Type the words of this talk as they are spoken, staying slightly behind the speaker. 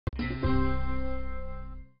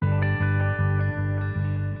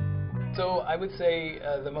So I would say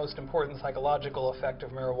the most important psychological effect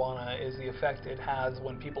of marijuana is the effect it has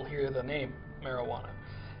when people hear the name marijuana.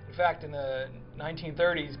 In fact, in the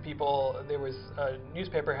 1930s, there was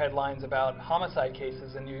newspaper headlines about homicide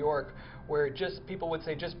cases in New York where people would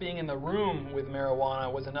say just being in the room with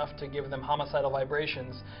marijuana was enough to give them homicidal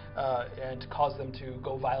vibrations and to cause them to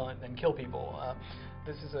go violent and kill people.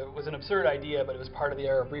 This was an absurd idea, but it was part of the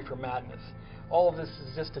era of reefer madness. All of this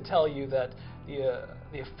is just to tell you that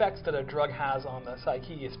the effects that a drug has on the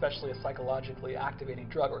psyche, especially a psychologically activating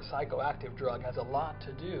drug or psychoactive drug, has a lot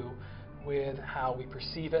to do with how we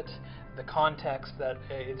perceive it, the context that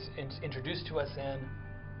it's introduced to us in,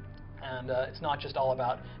 and it's not just all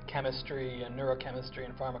about chemistry and neurochemistry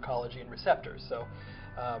and pharmacology and receptors. So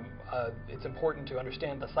it's important to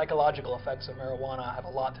understand the psychological effects of marijuana have a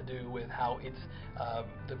lot to do with how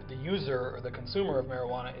the user or the consumer of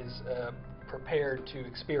marijuana is prepared to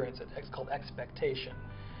experience it. It's called expectation.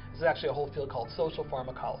 This is actually a whole field called social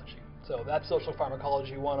pharmacology. So that's social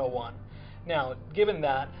pharmacology 101. Now, given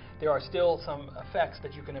that, there are still some effects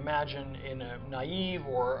that you can imagine in a naive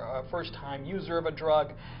or a first-time user of a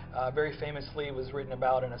drug. Very famously, it was written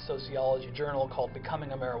about in a sociology journal called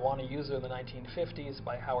Becoming a Marijuana User in the 1950s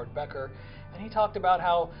by Howard Becker. And he talked about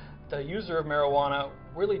how the user of marijuana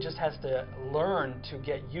really just has to learn to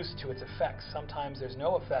get used to its effects. Sometimes there's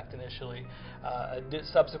no effect initially.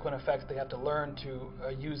 Subsequent effects, they have to learn to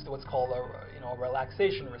use what's called a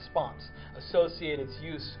relaxation response, associate its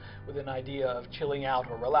use with an idea of chilling out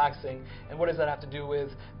or relaxing. And what does that have to do with?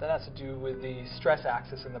 That has to do with the stress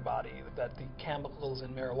axis in the body that the chemicals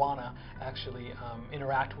in marijuana actually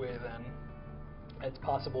interact with, and it's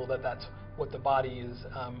possible that that's what the body is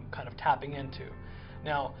kind of tapping into.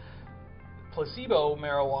 Now, placebo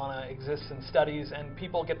marijuana exists in studies, and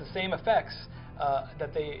people get the same effects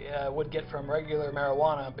that they would get from regular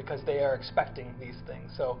marijuana because they are expecting these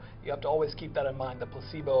things. So you have to always keep that in mind. The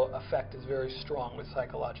placebo effect is very strong with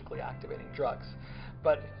psychologically activating drugs.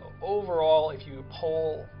 But overall, if you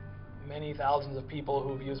poll many thousands of people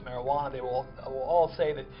who've used marijuana, they will all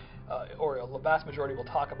say that, or the vast majority will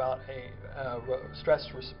talk about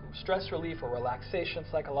stress relief or relaxation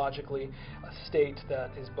psychologically, a state that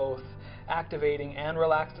is both activating and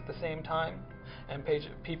relaxed at the same time. And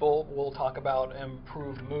people will talk about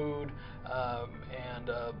improved mood and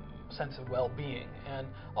sense of well-being. And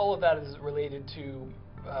all of that is related to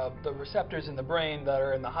the receptors in the brain that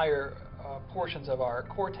are in the higher portions of our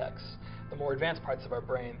cortex, the more advanced parts of our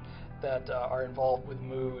brain that are involved with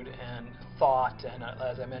mood and thought and,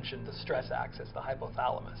 as I mentioned, the stress axis, the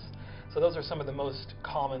hypothalamus. So those are some of the most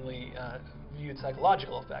commonly viewed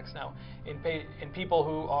psychological effects. Now, in people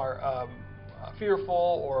who are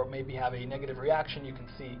fearful or maybe have a negative reaction, you can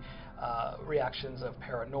see reactions of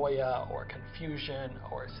paranoia or confusion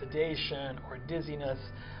or sedation or dizziness.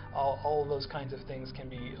 All of those kinds of things can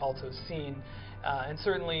be also seen. And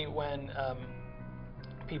certainly when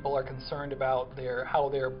people are concerned about how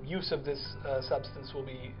their use of this substance will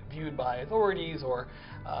be viewed by authorities, or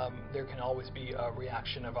there can always be a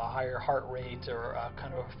reaction of a higher heart rate or a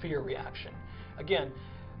kind of a fear reaction. Again,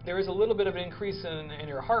 there is a little bit of an increase in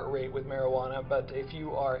your heart rate with marijuana, but if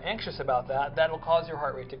you are anxious about that, that'll cause your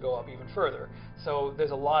heart rate to go up even further. So there's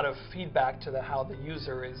a lot of feedback to how the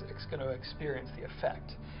user is going to experience the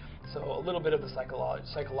effect. So a little bit of the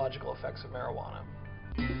psychological effects of marijuana.